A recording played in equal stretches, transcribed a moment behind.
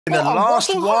In the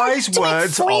last wise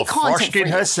words of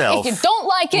Froshkin herself. If you don't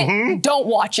like it, don't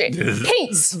watch it.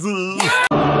 Peace.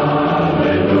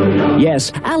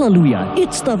 Yes, hallelujah,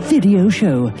 it's the video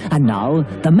show. And now,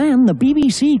 the man the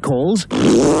BBC calls...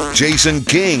 Jason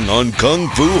King on Kung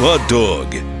Fu Hot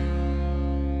Dog.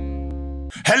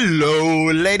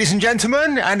 Hello, ladies and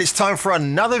gentlemen, and it's time for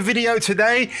another video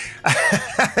today.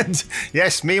 And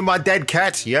yes, me and my dead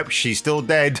cat, yep, she's still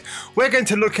dead. We're going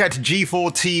to look at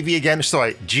G4TV again,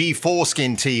 sorry,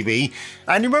 G4Skin TV.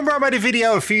 And remember I made a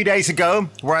video a few days ago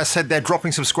where I said they're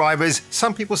dropping subscribers.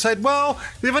 Some people said, well,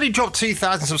 they've only dropped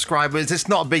 2,000 subscribers, it's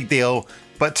not a big deal.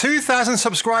 But 2,000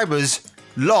 subscribers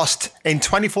lost in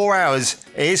 24 hours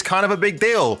is kind of a big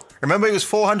deal. Remember, it was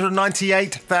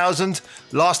 498,000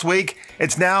 last week.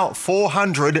 It's now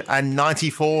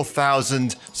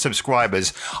 494,000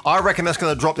 subscribers. I reckon that's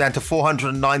going to drop down to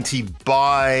 490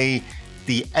 by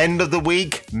the end of the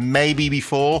week, maybe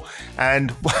before.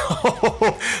 And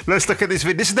well, let's look at this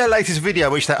video. This is their latest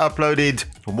video, which they uploaded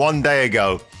one day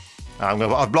ago.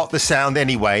 I've blocked the sound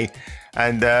anyway.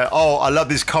 And oh, I love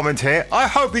this comment here. I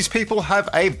hope these people have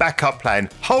a backup plan.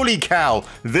 Holy cow,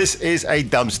 this is a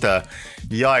dumpster.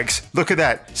 Yikes, look at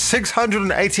that.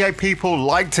 688 people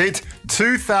liked it,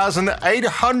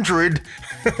 2,800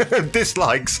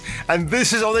 dislikes. And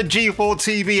this is on the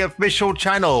G4TV official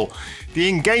channel. The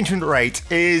engagement rate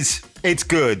is, it's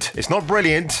good. It's not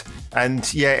brilliant.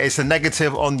 And yeah, it's a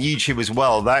negative on YouTube as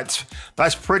well. That's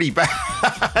pretty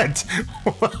bad.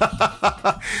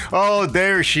 Oh,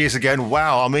 there she is again.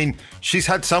 Wow. I mean, she's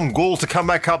had some gall to come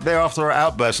back up there after her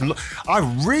outburst. And look, I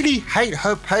really hate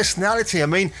her personality. I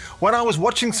mean, when I was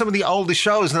watching some of the older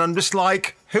shows and I'm just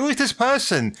like, who is this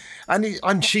person?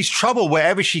 And she's trouble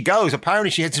wherever she goes.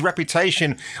 Apparently she has a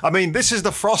reputation. I mean, this is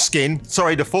the Foreskin,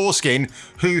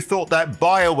 who thought that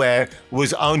BioWare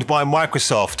was owned by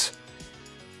Microsoft.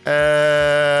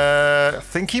 I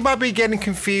think he might be getting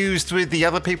confused with the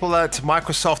other people that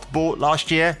Microsoft bought last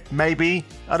year. Maybe,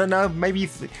 I don't know. Maybe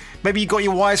you got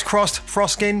your wires crossed,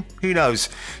 Froskin. Who knows?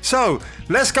 So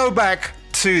let's go back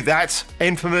to that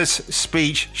infamous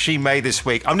speech she made this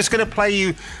week. I'm just going to play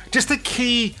you just a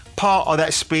key part of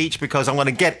that speech because I'm going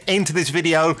to get into this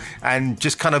video and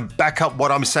just kind of back up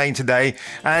what I'm saying today.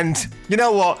 And you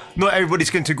know what? Not everybody's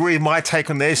going to agree with my take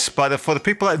on this, but for the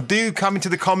people that do come into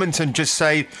the comments and just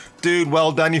say, dude,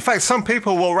 well done. In fact, some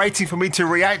people were waiting for me to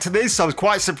react to this. I was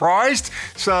quite surprised.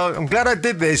 So I'm glad I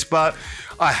did this, but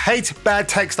I hate bad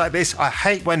takes like this. I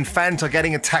hate when fans are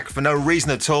getting attacked for no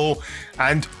reason at all.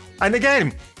 And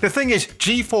again, the thing is,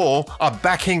 G4 are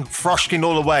backing Froshkin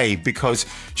all the way because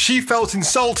she felt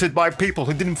insulted by people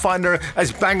who didn't find her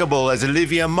as bangable as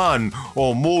Olivia Munn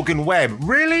or Morgan Webb.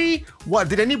 Really? What,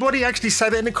 did anybody actually say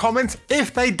that in the comments?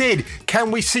 If they did, can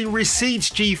we see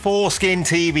receipts, G4Skin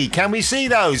TV? Can we see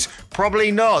those?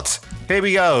 Probably not. Here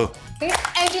we go. And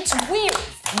it's weird.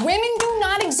 Women do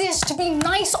not exist to be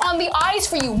nice on the eyes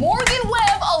for you. Morgan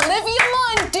Webb, Olivia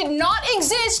Munn did not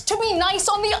exist to be nice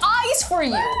on the eyes for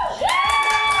you.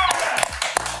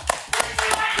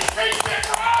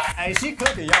 Hey, she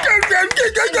cooking, y'all.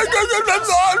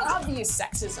 Obvious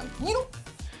sexism. You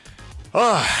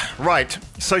Right.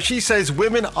 So she says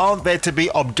women aren't there to be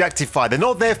objectified. They're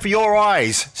not there for your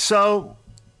eyes. So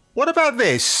what about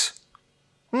this?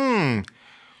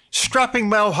 Strapping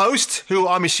male host, who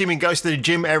I'm assuming goes to the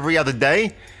gym every other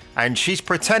day, and she's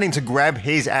pretending to grab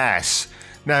his ass.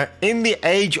 Now, in the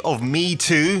age of Me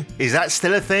Too, is that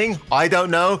still a thing? I don't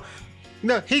know.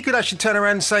 No, he could actually turn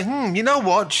around and say, you know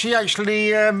what? She actually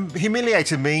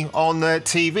humiliated me on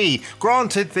TV.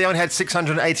 Granted, they only had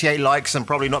 688 likes and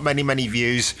probably not many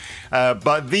views.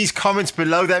 But these comments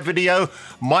below that video,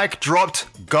 Mike dropped,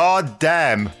 God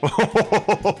damn.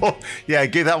 Yeah,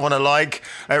 give that one a like.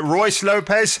 Royce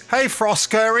Lopez, hey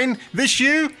Froskerin, this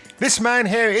you? This man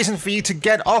here isn't for you to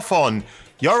get off on.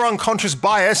 Your unconscious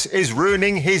bias is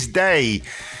ruining his day.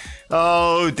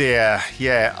 Oh dear,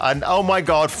 yeah, and oh my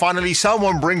god, finally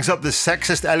someone brings up the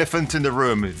sexist elephant in the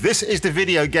room. This is the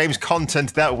video games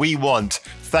content that we want.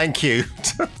 Thank you.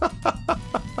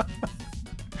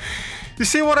 You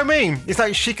see what I mean? It's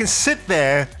like she can sit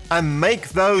there and make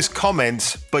those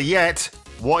comments, but yet,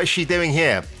 what is she doing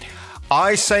here?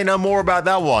 I say no more about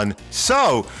that one.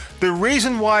 So, the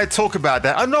reason why I talk about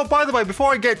that, and no, by the way,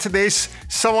 before I get to this,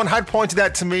 someone had pointed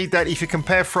out to me that if you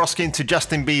compare Froskin to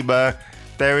Justin Bieber,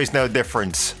 there is no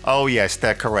difference. Oh yes,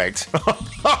 they're correct.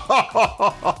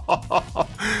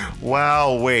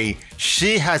 Wowee.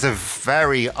 She has a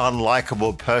very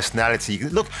unlikable personality.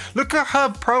 Look at her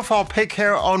profile pic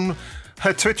here on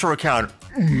her Twitter account.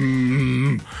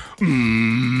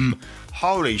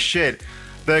 Holy shit.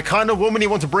 The kind of woman you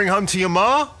want to bring home to your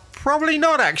ma? Probably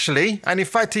not, actually. And in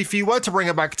fact, if you were to bring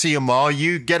it back to your ma,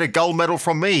 you get a gold medal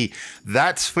from me.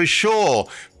 That's for sure.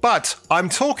 But I'm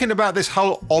talking about this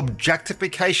whole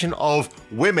objectification of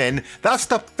women. That's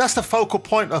the focal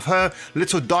point of her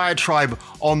little diatribe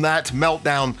on that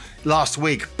meltdown last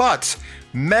week. But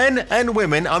men and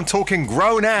women, I'm talking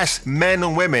grown-ass men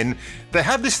and women, they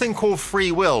have this thing called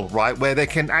free will, right? Where they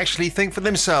can actually think for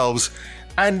themselves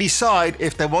and decide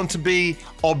if they want to be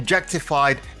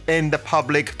objectified in the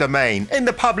public domain, in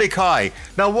the public eye.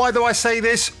 Now, why do I say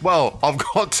this? Well, I've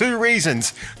got two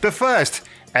reasons. The first,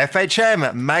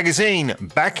 FHM magazine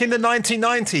back in the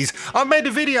 1990s. I made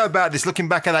a video about this, looking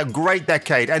back at that great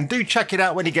decade, and do check it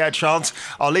out when you get a chance.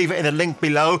 I'll leave it in a link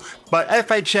below. But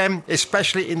FHM,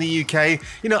 especially in the UK,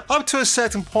 you know, up to a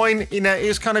certain point, you know, it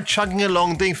was kind of chugging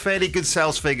along, doing fairly good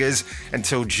sales figures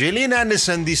until Gillian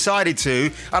Anderson decided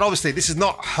to, and obviously this is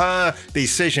not her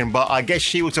decision, but I guess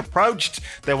she was approached.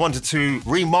 They wanted to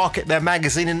remarket their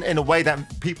magazine in a way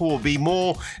that people will be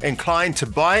more inclined to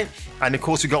buy it. And of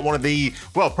course, we got one of the,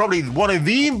 well, probably one of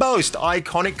the most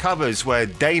iconic covers where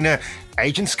Dana,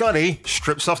 Agent Scotty,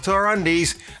 strips off to her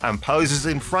undies and poses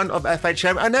in front of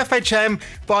FHM. And FHM,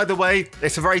 by the way,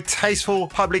 it's a very tasteful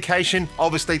publication.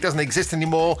 Obviously, it doesn't exist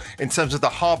anymore in terms of the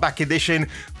hardback edition,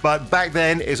 but back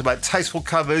then it was about tasteful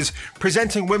covers,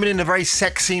 presenting women in a very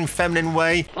sexy and feminine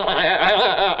way.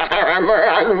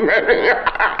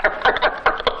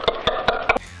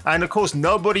 And of course,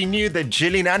 nobody knew that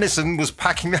Gillian Anderson was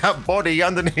packing that body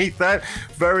underneath that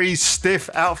very stiff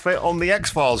outfit on the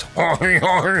X-Files.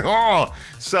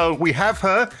 So we have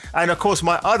her. And of course,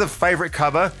 my other favorite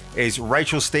cover is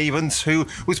Rachel Stevens, who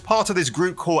was part of this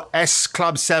group called S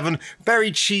Club 7.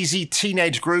 Very cheesy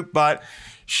teenage group, but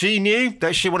she knew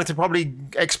that she wanted to probably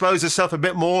expose herself a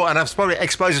bit more. And I've probably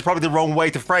expose is probably the wrong way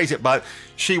to phrase it, but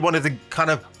she wanted to kind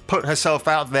of put herself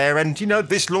out there, and you know,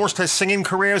 this launched her singing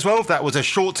career as well. That was a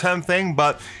short-term thing,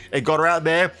 but it got her out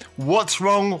there. What's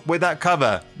wrong with that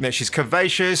cover? You know, she's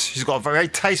curvaceous, she's got a very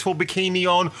tasteful bikini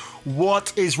on.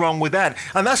 What is wrong with that?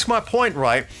 And that's my point,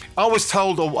 right? I was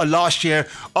told last year,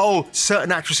 oh,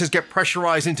 certain actresses get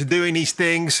pressurized into doing these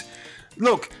things.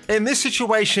 Look, in this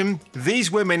situation, these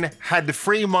women had the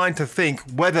free mind to think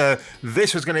whether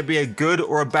this was going to be a good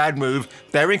or a bad move.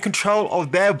 They're in control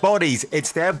of their bodies.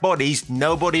 It's their bodies,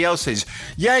 nobody else's.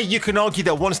 Yeah, you can argue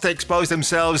that once they expose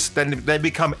themselves, then they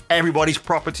become everybody's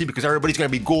property because everybody's going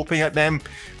to be gawping at them.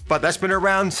 But that's been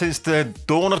around since the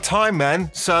dawn of time, man.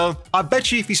 So I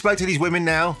bet you if you spoke to these women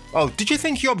now, oh, did you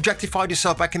think you objectified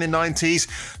yourself back in the 90s?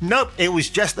 Nope, it was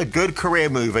just a good career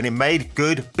move and it made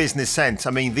good business sense.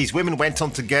 I mean, these women went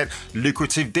on to get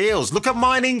lucrative deals. Look at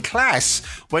mine in Class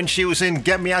when she was in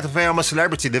Get Me Out of Here, I'm a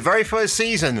Celebrity, the very first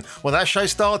season when that show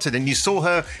started, and you saw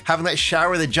her having that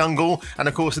shower in the jungle. And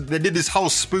of course, they did this whole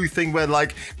spoof thing where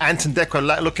like Anton Decker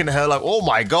looking at her like, oh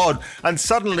my God. And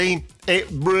suddenly, it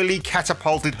really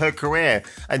catapulted her career.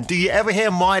 And do you ever hear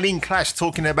Mylene Clash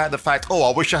talking about the fact,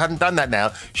 oh, I wish I hadn't done that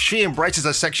now? She embraces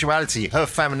her sexuality, her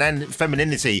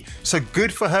femininity. So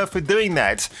good for her for doing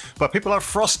that. But people like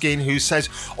Froskin, who says,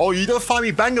 oh, you don't find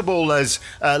me bangable as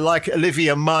like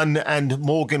Olivia Munn and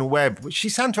Morgan Webb. She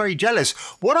sounds very jealous.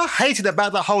 What I hated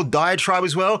about that whole diatribe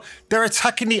as well, they're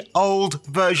attacking the old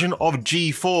version of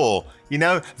G4. You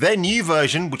know, their new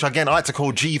version, which again I like to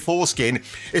call G4 skin,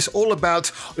 is all about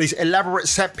these elaborate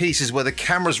set pieces where the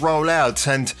cameras roll out,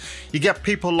 and you get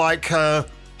people like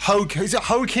is it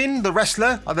Hogan, the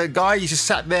wrestler? The guy, he just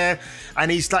sat there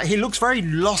and he's like, he looks very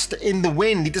lost in the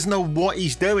wind. He doesn't know what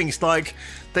he's doing. It's like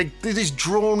they do this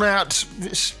drawn out,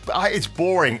 it's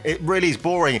boring. It really is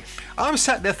boring. I'm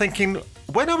sat there thinking,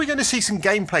 when are we going to see some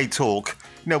gameplay talk?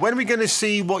 You know, when are we going to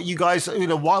see what you guys, you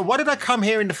know, why did I come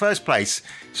here in the first place?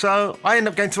 So I end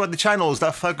up going to other channels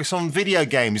that focus on video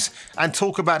games and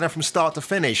talk about them from start to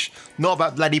finish, not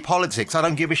about bloody politics. I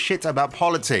don't give a shit about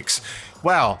politics.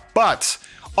 Wow. But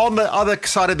on the other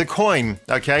side of the coin,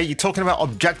 okay, you're talking about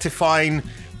objectifying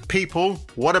people.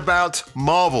 What about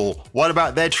Marvel? What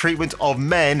about their treatment of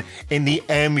men in the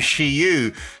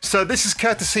MCU? So this is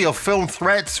courtesy of Film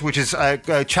Threat, which is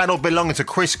a channel belonging to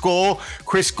Chris Gore.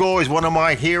 Chris Gore is one of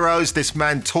my heroes. This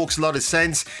man talks a lot of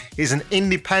sense. He's an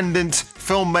independent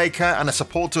filmmaker and a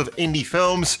supporter of indie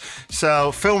films.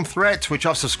 So Film Threat, which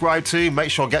I've subscribed to,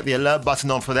 make sure I get the alert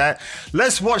button on for that.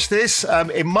 Let's watch this.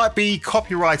 It might be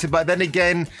copyrighted, but then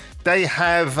again, they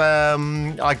have,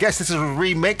 I guess this is a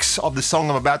remix of the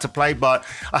song I'm about to play, but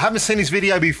I haven't seen this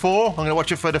video before. I'm going to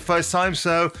watch it for the first time,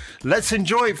 so let's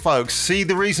enjoy it, folks. See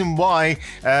the reason why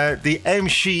the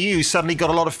MCU suddenly got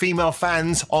a lot of female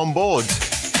fans on board.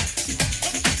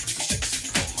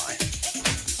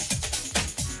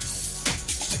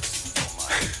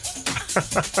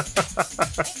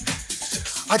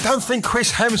 I don't think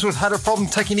Chris Hemsworth had a problem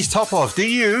taking his top off. Do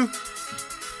you?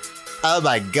 Oh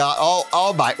my God.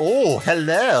 Oh,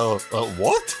 hello.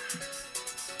 What?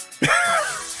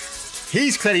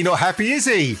 He's clearly not happy, is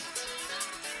he?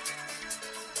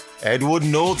 Edward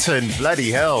Norton.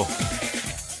 Bloody hell.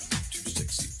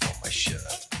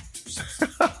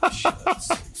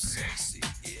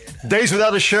 Days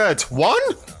without a shirt. One?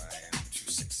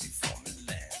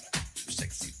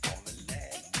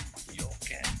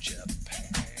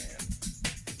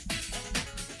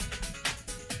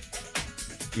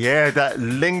 Yeah, that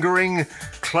lingering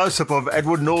close-up of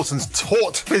Edward Norton's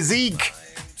taut physique.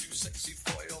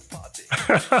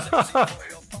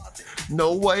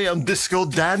 No way I'm disco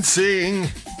dancing.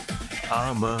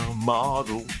 I'm a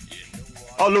model.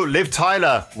 Oh, look, Liv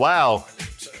Tyler. Wow.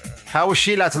 How was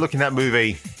she allowed to look in that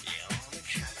movie?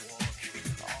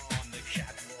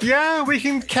 Yeah, we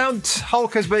can count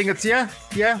Hulk as being a...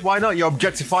 Yeah, why not? You're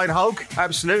objectifying Hulk?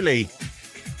 Absolutely.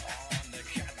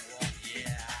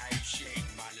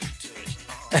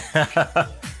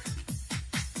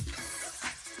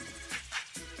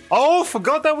 Oh,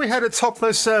 forgot that we had a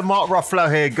topless Mark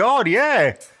Ruffalo here. God,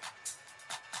 yeah.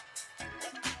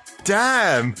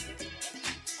 Damn.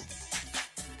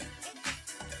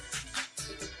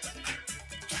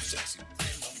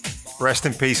 Rest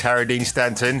in peace, Harry Dean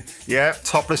Stanton. Yeah,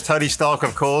 topless Tony Stark,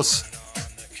 of course.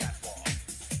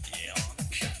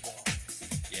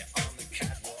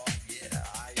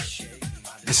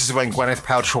 This is when Gwyneth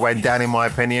Paltrow went down, in my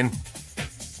opinion.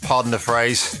 Pardon the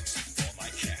phrase.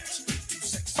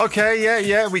 Okay,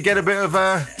 yeah, we get a bit of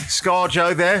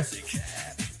ScarJo there.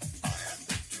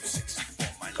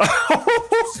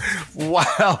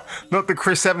 Wow, not the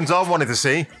Chris Evans I wanted to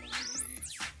see.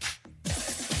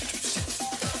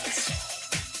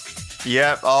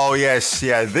 Yeah, oh yes,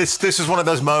 yeah. This is one of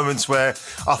those moments where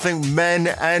I think men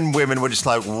and women were just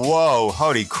like, whoa,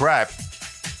 holy crap.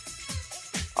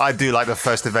 I do like the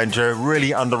first Avenger.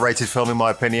 Really underrated film in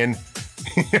my opinion.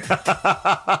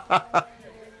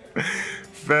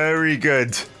 Very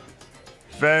good.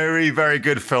 Very, very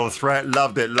good film threat.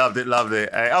 Loved it.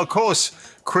 Of course,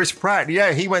 Chris Pratt.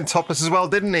 Yeah, he went topless as well,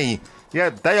 didn't he? Yeah,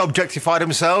 they objectified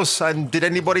themselves, and did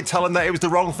anybody tell them that it was the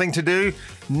wrong thing to do?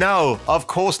 No, of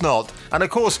course not. And of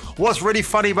course, what's really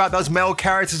funny about those male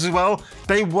characters as well,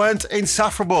 they weren't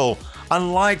insufferable,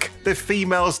 unlike the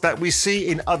females that we see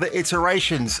in other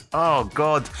iterations. Oh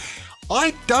God.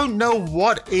 I don't know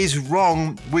what is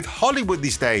wrong with Hollywood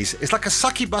these days. It's like a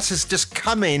succubus has just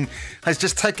come in, has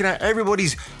just taken out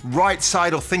everybody's right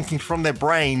side of thinking from their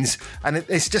brains, and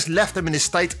it's just left them in a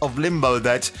state of limbo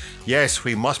that, yes,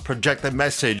 we must project the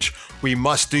message, we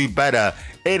must do better.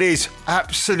 It is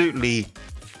absolutely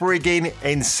friggin'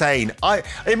 insane.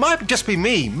 It might just be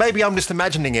me. Maybe I'm just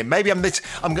imagining it. Maybe I'm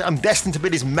destined to be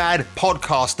this mad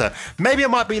podcaster. Maybe I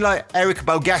might be like Eric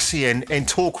Bogassian in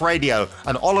Talk Radio,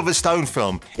 an Oliver Stone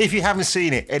film. If you haven't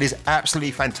seen it, it is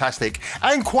absolutely fantastic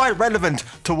and quite relevant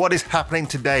to what is happening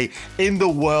today in the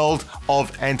world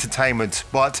of entertainment.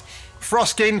 But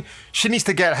Froskin, she needs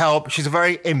to get help. She's a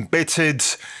very embittered,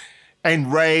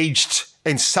 enraged,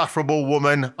 insufferable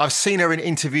woman. I've seen her in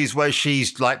interviews where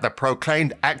she's like the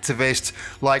proclaimed activist,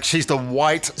 like she's the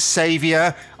white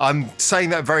savior. I'm saying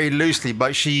that very loosely,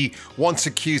 but she once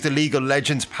accused the League of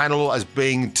Legends panel as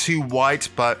being too white,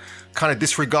 but kind of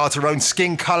disregards her own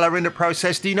skin color in the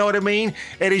process. Do you know what I mean?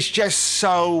 It is just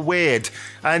so weird,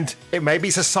 and maybe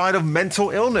it's a sign of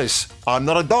mental illness. I'm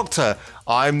not a doctor.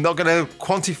 I'm not going to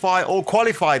quantify or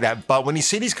qualify that, but when you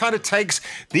see these kind of takes,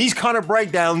 these kind of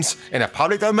breakdowns in a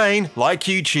public domain like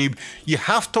YouTube, you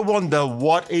have to wonder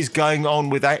what is going on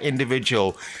with that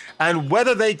individual. And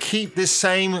whether they keep this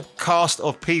same cast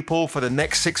of people for the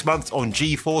next 6 months on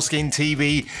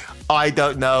G4TV, I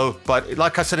don't know. But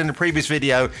like I said in the previous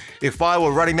video, if I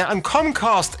were running that, and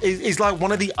Comcast is like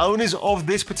one of the owners of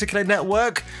this particular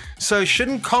network, so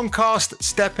shouldn't Comcast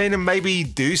step in and maybe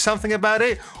do something about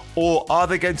it? Or are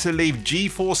they going to leave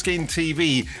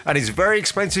G4TV and his very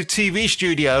expensive TV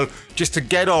studio just to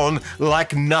get on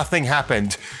like nothing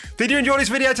happened? Did you enjoy this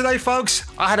video today, folks?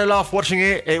 I had a laugh watching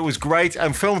it. It was great.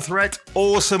 And Film Threat,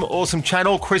 awesome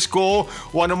channel. Chris Gore,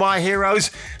 one of my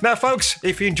heroes. Now, folks,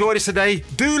 if you enjoyed this today,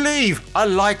 do leave a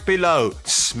like below.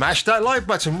 Smash that like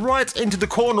button right into the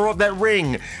corner of that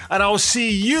ring. And I'll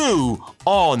see you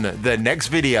on the next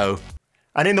video.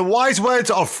 And in the wise words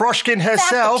of Froshkin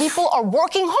herself, people are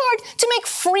working hard to make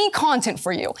free content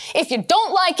for you. If you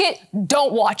don't like it,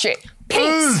 don't watch it.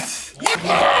 Peace.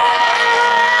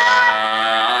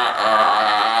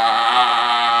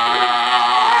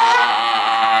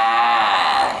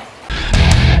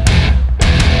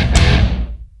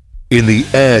 In the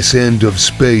ass end of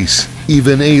space,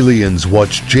 even aliens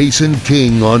watch Jason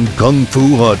King on Kung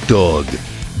Fu Hot Dog.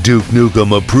 Duke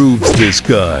Nukem approves this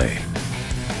guy.